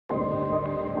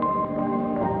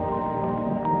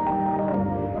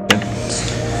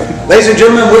Ladies and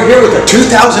gentlemen, we're here with a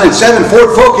 2007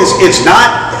 Ford Focus. It's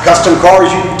not the custom cars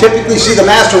you typically see the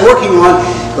master working on,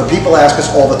 but people ask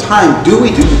us all the time, do we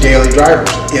do the daily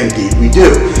drivers? Indeed we do.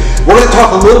 We're going to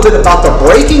talk a little bit about the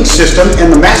braking system,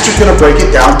 and the master's going to break it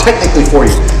down technically for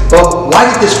you. But why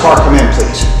did this car come in,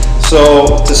 please?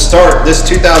 So to start, this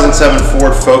 2007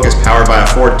 Ford Focus powered by a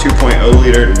Ford 2.0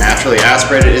 liter naturally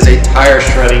aspirated is a tire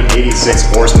shredding 86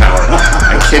 horsepower.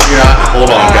 I kid you not, hold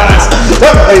on guys.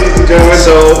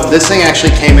 So this thing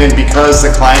actually came in because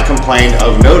the client complained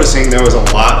of noticing there was a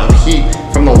lot of heat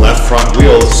from the left front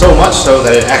wheel, so much so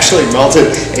that it actually melted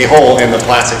a hole in the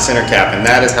plastic center cap, and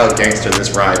that is how gangster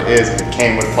this ride is. It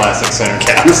came with plastic center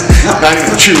caps, not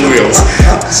even true wheels.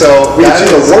 So we see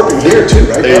the warping here too,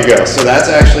 right? There you go. So that's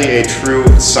actually a true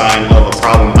sign of a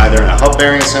problem either in a hub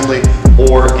bearing assembly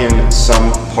or in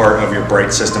some part of your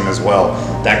brake system as well.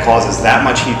 That causes that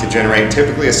much heat to generate,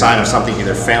 typically a sign of something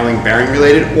either failing bearing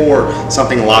related or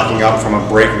something locking up from a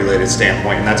brake related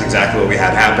standpoint, and that's exactly what we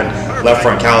had happen. Left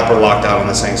front caliper locked out on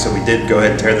this thing, so we did go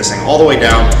ahead and tear this thing all the way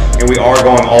down, and we are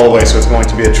going all the way, so it's going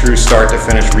to be a true start to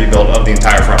finish rebuild of the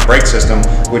entire front brake system,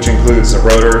 which includes the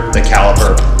rotor, the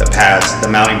caliper, the pads, the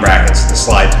mounting brackets, the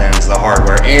slide pins, the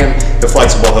hardware, and the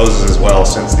flexible hoses as well,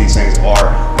 since these things are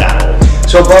that old.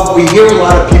 So, Bub, we hear a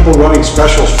lot of people running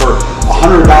specials for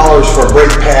 $100 for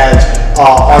brake pads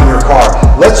on your car.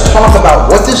 Let's talk about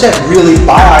what does that really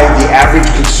buy the average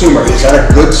consumer? Is that a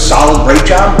good, solid brake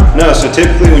job? No, so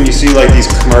typically when you see like these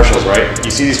commercials, right?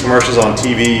 You see these commercials on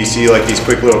TV, you see like these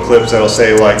quick little clips that'll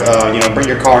say like, you know,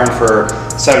 bring your car in for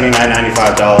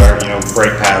 $79.95, you know,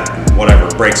 brake pad,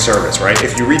 whatever, brake service, right?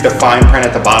 If you read the fine print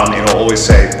at the bottom, it'll always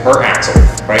say per axle,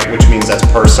 right? Which means that's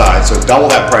per side. So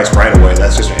double that price right away.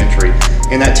 That's just an entry.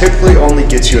 And that typically only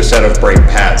gets you a set of brake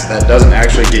pads. That doesn't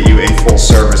actually get you a full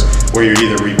service where you're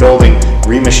either rebuilding,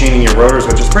 remachining your rotors,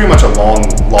 which is pretty much a long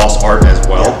lost art as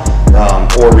well,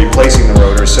 or replacing the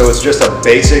rotors. So it's just a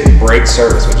basic brake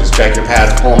service, which is check your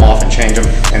pads, pull them off and change them,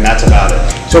 and that's about it.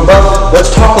 So Bub,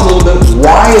 let's talk a little bit,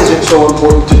 why is it so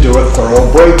important to do a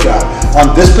thorough brake job?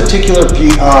 On this particular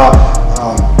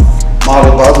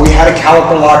model, Bub, we had a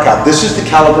caliper lockout. This is the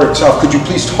caliper itself. Could you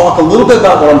please talk a little bit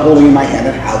about what I'm holding in my hand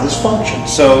and how this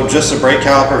functions? So just a brake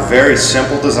caliper, very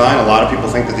simple design. A lot of people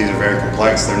think that these are very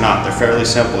complex. They're not. They're fairly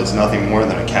simple. It's nothing more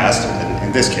than a cast,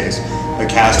 in this case, a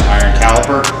cast iron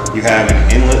caliper. You have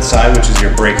an inlet side, which is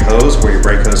your brake hose, where your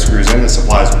brake hose screws in. That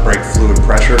supplies brake fluid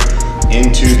pressure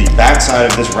into the back side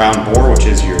of this round bore, which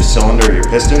is your cylinder, your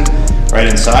piston. Right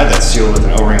inside, that's sealed with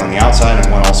an O-ring on the outside and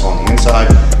one also on the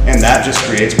inside, and that just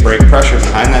creates brake pressure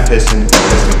behind that piston. The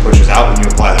piston pushes out when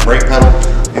you apply the brake pedal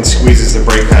and squeezes the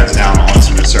brake pads down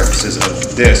onto the surfaces of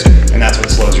the disc, and that's what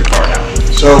slows your car down.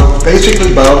 So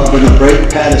basically, Bub, when the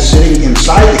brake pad is sitting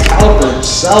inside the caliper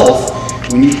itself,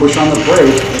 when you push on the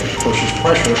brake, it pushes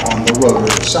pressure on the rotor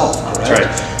itself, correct? That's right.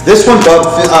 This one,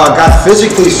 Bub, got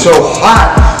physically so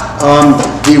hot,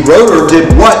 the rotor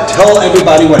did what? Tell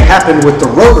everybody what happened with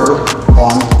the rotor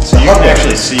on the So you can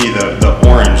actually see the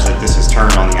orange that this has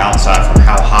turned on the outside from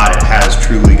how hot it has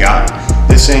truly gotten.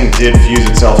 This thing did fuse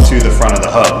itself to the front of the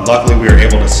hub. Luckily, we were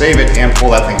able to save it and pull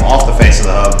that thing off the face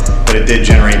of the hub, but it did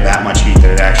generate that much heat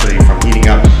that it actually, from heating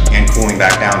up and cooling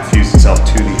back down, fused itself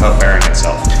to the hub bearing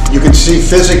itself. You can see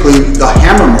physically the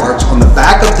hammer marks on the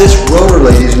back of this rotor,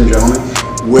 ladies and gentlemen,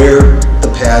 where the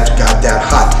pads got that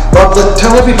hot. But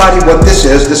tell everybody what this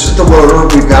is. This is the rotor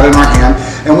we've got in our hand,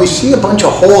 and we see a bunch of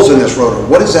holes in this rotor.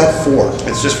 What is that for?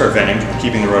 It's just for venting,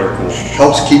 keeping the rotor cool.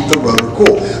 Helps keep the rotor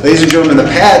cool. Ladies and gentlemen, the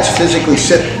pads physically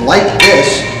sit like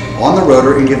this on the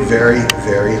rotor and get very,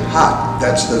 very hot.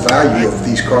 That's the value of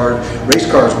these race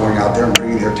cars going out there and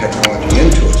bringing their technology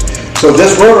into us. So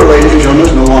this rotor, ladies and gentlemen,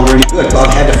 is no longer any good. Bob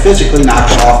had to physically knock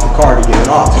it off the car to get it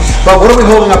off. But what are we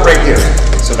holding up right here?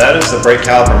 So that is the brake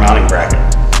caliper mounting bracket.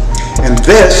 And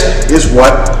this is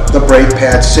what the brake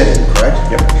pad's sitting, correct?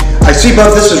 Yep. I see,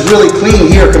 Bub, this is really clean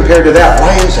here compared to that.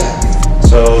 Why is that?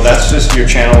 So that's just your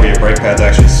channel where your brake pads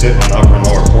actually sit on the upper and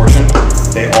lower portion.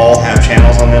 They all have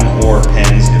channels on them or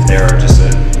pins if they are just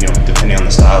depending on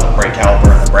the style of the brake caliper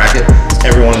and the bracket.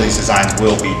 Every one of these designs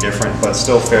will be different, but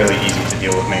still fairly easy to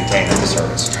deal with, maintain as a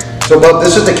service. So, Bub,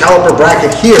 this is the caliper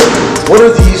bracket here. What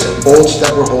are these bolts that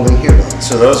we're holding here, Bub?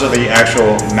 So those are the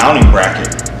actual mounting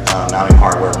bracket, mounting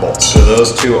hardware bolts. So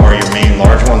those two are your main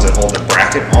large ones that hold the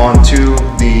bracket onto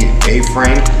the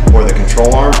A-frame or the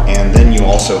control arm, and then you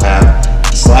also have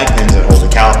slide pins that hold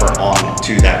the caliper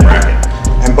onto that bracket.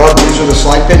 And Bub, these are the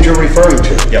slide pins you're referring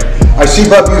to? Yep. I see,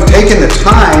 Bub, you've taken the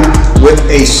time with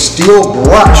a steel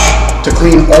brush to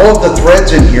clean all of the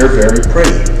threads in here very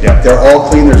pretty. Yep. They're all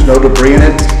clean, there's no debris in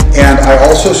it. And I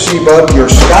also see, Bub, your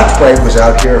Scotch-Brite was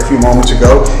out here a few moments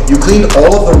ago. You cleaned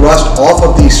all of the rust off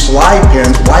of these slide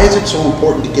pins. Why is it so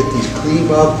important to get these clean,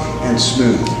 Bub, and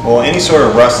smooth? Well, any sort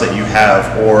of rust that you have,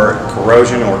 or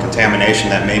corrosion or contamination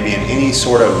that may be in any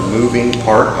sort of moving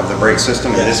part of the brake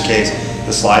system, in this case,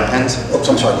 the slide pins. Oops,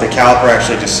 I'm sorry. The caliper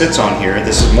actually just sits on here.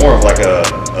 This is more of like a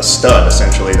stud,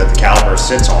 essentially, that the caliper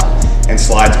sits on and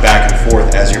slides back and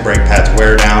forth as your brake pads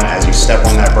wear down, as you step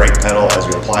on that brake pedal, as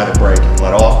you apply the brake and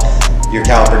let off. Your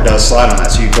caliper does slide on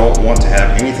that, so you don't want to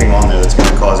have anything on there that's going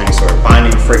to cause any sort of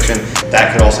binding friction.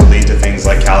 That could also lead to things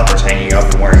like calipers hanging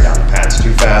up and wearing down the pads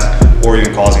too fast, or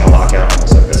even causing a lockout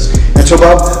almost like this. And so,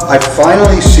 Bob, I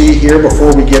finally see here,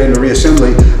 before we get into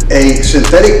reassembly, a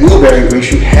synthetic wheel bearing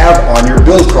grease you have on your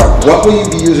build cart. What will you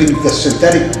be using the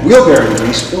synthetic wheel bearing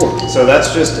grease for? So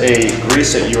that's just a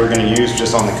grease that you are going to use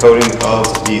just on the coating of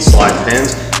the slide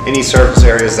pins. Any surface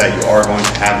areas that you are going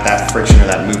to have that friction or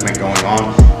that movement going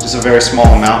on, just a very small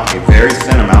amount, a very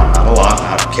thin amount, not a lot,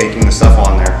 not caking the stuff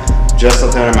on there, just a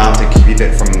thin amount to keep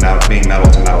it from being metal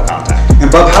to metal contact. And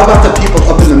Bob, how about the people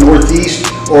up in the Northeast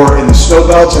or in the snow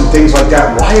belts and things like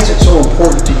that? Why is it so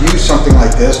important to use something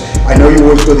like this? I know you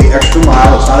always go the extra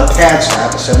mile. It's not a pad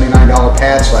slab, a $79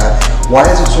 pad slab. Why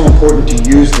is it so important to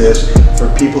use this for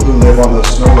people who live on those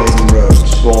snow-laden roads?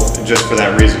 Well, just for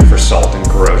that reason, for salt and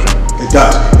corrosion. It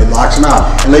does. It locks them out.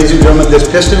 And ladies and gentlemen, this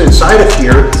piston inside of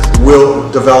here will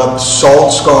develop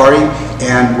salt scarring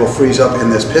and will freeze up in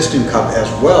this piston cup as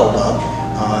well, Bob,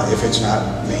 if it's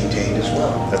not maintained as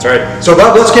well. That's right. So,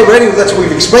 Bob, let's get ready.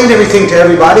 We've explained everything to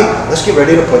everybody. Let's get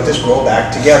ready to put this grill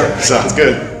back together. Sounds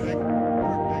good.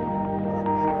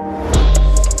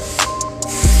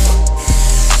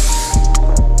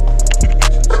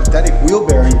 Synthetic wheel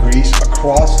bearing grease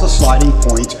across the sliding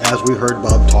points, as we heard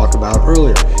Bob talk about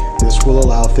earlier. This will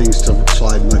allow things to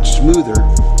slide much smoother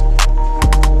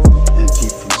and keep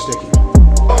from sticking.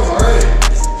 Alright.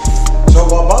 So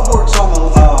while Bob works on the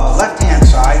left-hand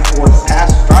side or the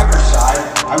driver's side,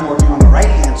 I'm working on the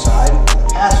right-hand side,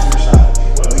 the passenger side.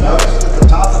 We notice that the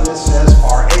top of this says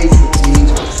RH, which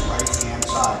means right-hand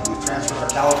side. We've transferred our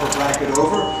caliper bracket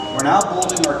over. We're now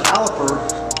bolting our caliper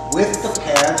with the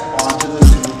pads onto the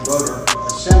new rotor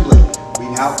assembly. We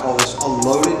now call this a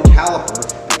loaded caliper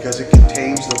because it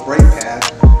contains the brake pads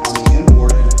on the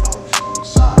inboard and outside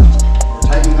sides. We're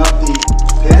tightening up the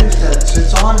pins that it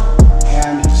sits on,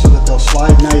 and so that they'll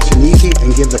slide nice and easy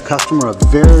and give the customer a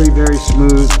very, very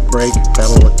smooth brake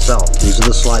pedal itself. These are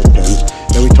the slide pins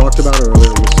that we talked about earlier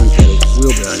with synthetic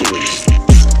wheel bearing grease.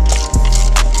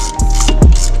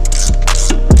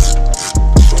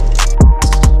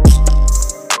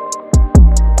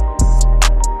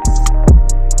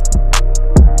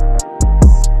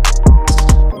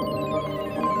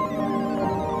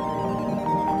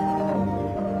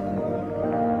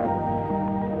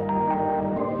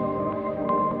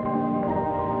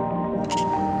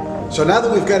 So now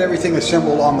that we've got everything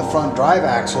assembled on the front drive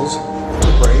axles,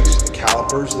 the brakes, the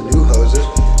calipers, the new hoses,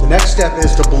 the next step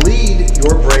is to bleed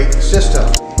your brake system.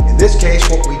 In this case,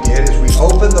 what we did is we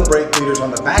opened the brake bleeders on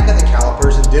the back of the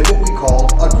calipers and did what we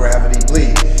called a gravity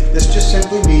bleed. This just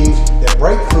simply means that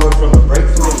brake fluid from the brake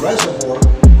fluid reservoir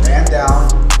ran down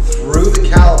through the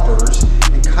calipers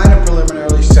and kind of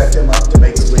preliminarily set them up to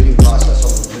make the bleeding process a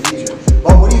little bit easier.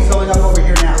 But what are you filling up over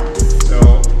here now?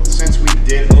 So since we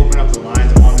did open up the lines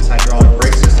on this hydraulic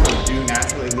brake system, we do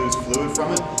naturally lose fluid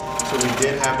from it. So we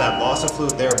did have that loss of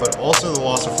fluid there, but also the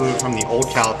loss of fluid from the old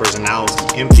calipers and now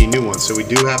the empty new ones. So we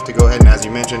do have to go ahead and, as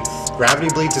you mentioned, gravity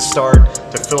bleed to start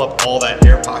to fill up all that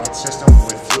air pocket system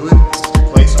with fluid,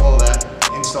 replace all of that,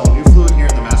 install new fluid here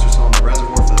in the master cylinder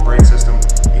reservoir for the brake system,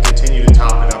 and continue to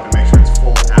top it up and make sure it's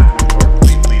full after we do our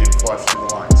complete bleed and flush through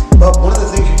the lines. But one of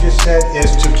the things you just said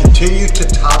is to continue to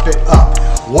top it up.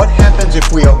 What happens if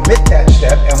we omit that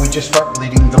step and we just start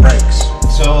bleeding the brakes?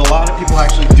 So a lot of people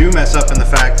actually do mess up in the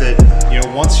fact that, you know,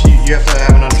 once you have to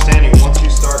have an understanding, once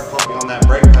you start pumping on that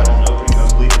brake pedal and opening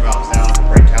those bleeder valves down,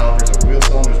 brake calipers or wheel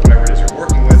cylinders, whatever it is you're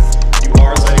working with, you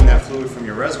are letting that fluid from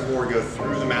your reservoir go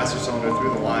through the master cylinder,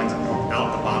 through the lines,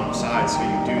 out the bottom side. So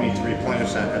you do need to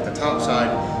replenish that at the top side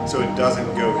so it doesn't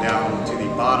go down to the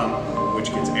bottom,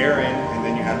 which gets air in, and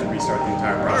then you have to restart the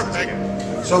entire process again.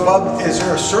 So Bob, is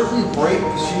there a certain brake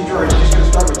procedure, or are you just going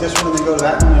to start with this one and then go to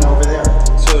that one and over there?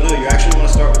 So no, you actually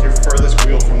want to start with your furthest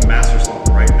wheel from the master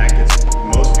cylinder, right? And that gets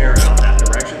most air out that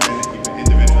direction, and it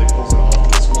individually pulls it off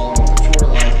with the smaller ones and shorter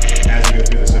lines as you go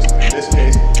through the system. In this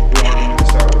case, we are going to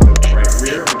start with the right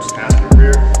rear, which is passenger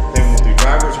rear, then we'll do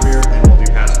driver's rear, then we'll do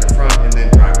passenger front, and then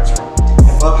driver's front.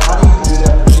 And Bob, how do you do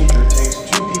that procedure? It takes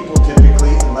two people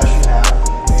typically, unless you have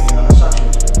a suction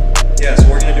tool. Yeah, so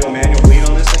we're going to do a manual bleed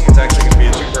on this thing. It's actually going to be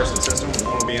a two-person system.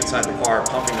 One will be inside inside the car,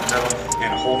 pumping the pedal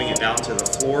and holding it down to the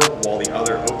floor while the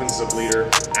other opens the bleeder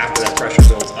after that pressure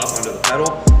builds up under the pedal.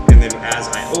 And then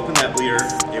as I open that bleeder,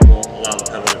 it will allow the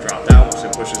pedal to drop down, which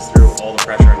then pushes through all the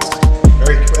pressure in the line.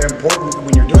 Very important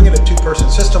when you're doing it a two-person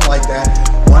system like that.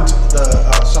 Once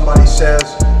somebody says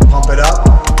pump it up,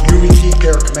 you repeat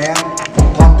their command,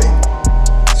 pumping.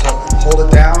 So hold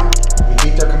it down,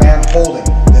 repeat their command, holding.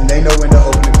 Then they know when to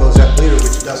open and close that bleeder,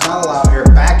 which does not allow air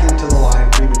back into the line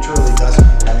prematurely, thus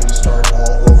having to start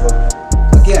all over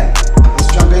again. Let's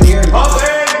jump in here.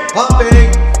 Pumping!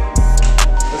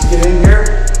 Let's get in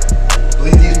here,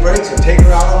 bleed these brakes, and take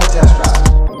her out on a test drive.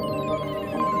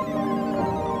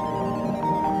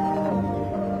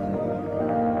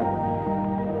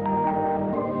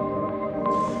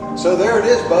 So there it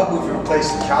is, Bub. We've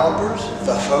replaced the calipers,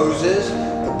 the hoses,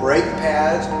 the brake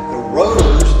pads, the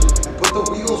rotors, and put the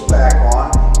wheels back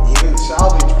on. Even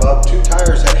salvage, Bub, 2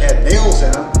 tires that had nails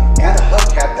in them, and a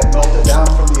hubcap that melted down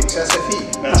from the excessive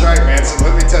heat. That's right, man. So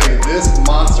let me tell you, this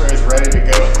monster is ready to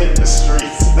go hit the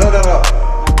streets. No.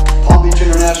 Palm Beach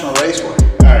International Raceway.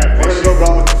 All right, we're gonna go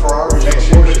run with the Ferraris. Make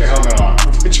sure you put your helmet on.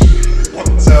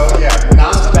 So yeah,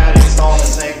 not bad install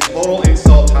this thing. Total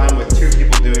install time with 2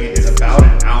 people doing it is about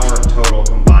an hour total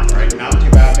combined, right? Not too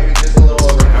bad, maybe just a little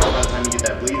over an hour by the time you get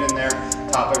that bleed in there,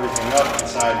 top everything up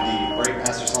inside the brake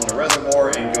master cylinder reservoir,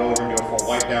 and go over and do a full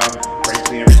wipe down, brake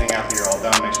clean everything after you're all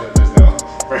done, make sure that there's no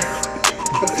brake.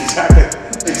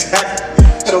 Exactly.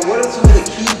 So what are some of the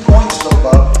key points though,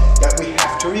 Bub, that we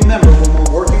have to remember when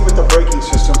we're working with the braking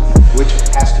system, which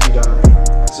has to be done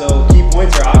right? So key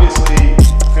points are obviously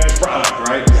finished product,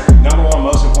 right? Number one,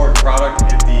 most important product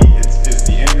is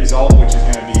the end result, which is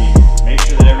going to be make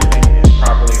sure that everything is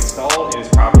properly installed, it is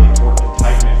properly torqued and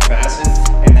tightened and fastened,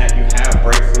 and that you have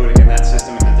brake fluid in that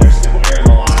system and that there's no air in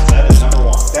the lines. That is number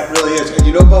one. That really is. And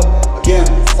you know, Bub, again,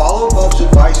 follow Bub's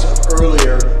advice of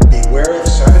earlier, beware of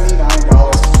 $79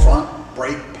 front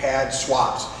brake pad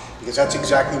swaps, because that's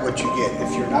exactly what you get.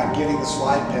 If you're not getting the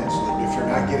slide pins lubed, if you're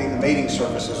not getting the mating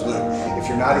surfaces lubed, if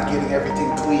you're not getting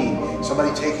everything clean,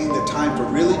 somebody taking the time to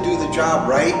really do the job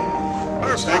right,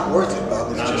 it's not worth it,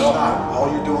 Bub. It's just not. All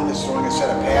you're doing is throwing a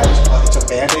set of pads. It's a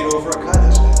Band-Aid over a cut,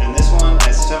 isn't it? And this one,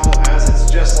 as simple as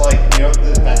it's just like, you know,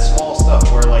 that small stuff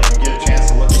where like you get a chance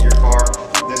to look at your car.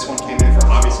 This one came in for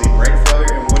obviously brake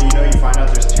failure, and what do you know, you find out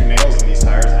there's 2 nails in these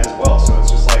tires as well. So it's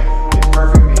just like, it's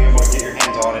perfect being able to get your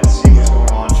hands on it, see what's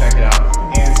going on, check it out,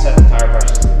 and set the tire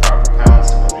pressures to the proper pounds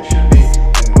to where they should be.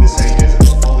 And this thing is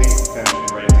fully finished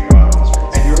and ready to go out on the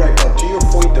streets. And you're right, Bub. To your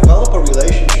point, develop a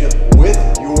relationship with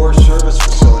your service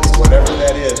facility, whatever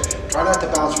that is. Try not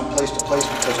to bounce from place to place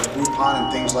because of Groupon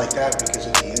and things like that, because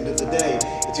at the end of the day,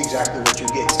 it's exactly what you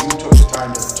get. You took the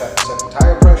time to set the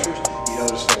tire pressures, you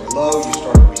noticed they were low, you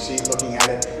started looking at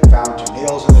it, found 2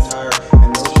 nails in the tire,